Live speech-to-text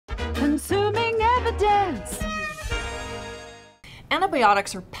Consuming evidence.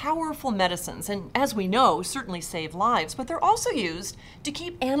 Antibiotics are powerful medicines and, as we know, certainly save lives, but they're also used to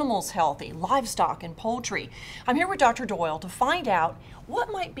keep animals healthy, livestock and poultry. I'm here with Dr. Doyle to find out what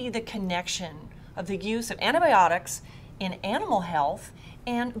might be the connection of the use of antibiotics in animal health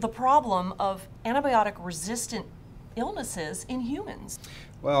and the problem of antibiotic-resistant illnesses in humans.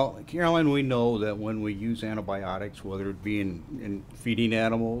 Well, Carolyn, we know that when we use antibiotics, whether it be in feeding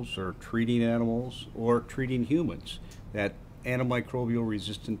animals or treating animals or treating humans, that antimicrobial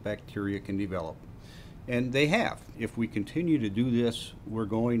resistant bacteria can develop. And they have. If we continue to do this, we're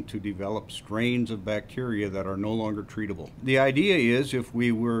going to develop strains of bacteria that are no longer treatable. The idea is if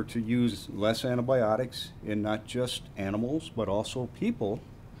we were to use less antibiotics in not just animals, but also people,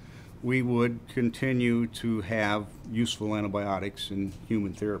 we would continue to have useful antibiotics in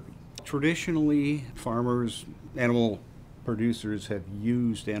human therapy. Traditionally, farmers, animal producers have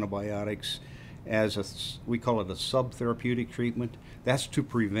used antibiotics as we call it a subtherapeutic treatment. That's to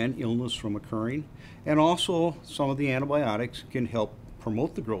prevent illness from occurring. And also, some of the antibiotics can help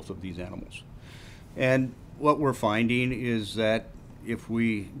promote the growth of these animals. And what we're finding is that if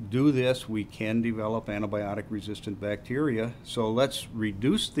we do this, we can develop antibiotic-resistant bacteria. So let's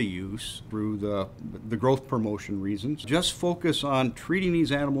reduce the use through the growth promotion reasons. Just focus on treating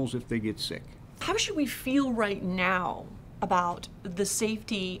these animals if they get sick. How should we feel right now about the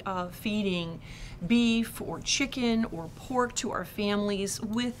safety of feeding beef or chicken or pork to our families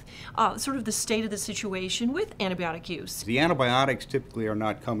with sort of the state of the situation with antibiotic use? The antibiotics typically are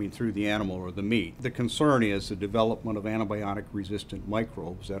not coming through the animal or the meat. The concern is the development of antibiotic-resistant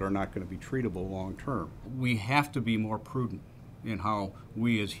microbes that are not going to be treatable long term. We have to be more prudent in how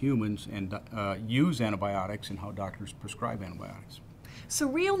we as humans use antibiotics and how doctors prescribe antibiotics. So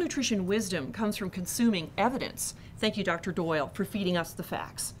real nutrition wisdom comes from consuming evidence. Thank you, Dr. Doyle, for feeding us the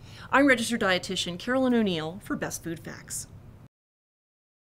facts. I'm registered dietitian Carolyn O'Neill for Best Food Facts.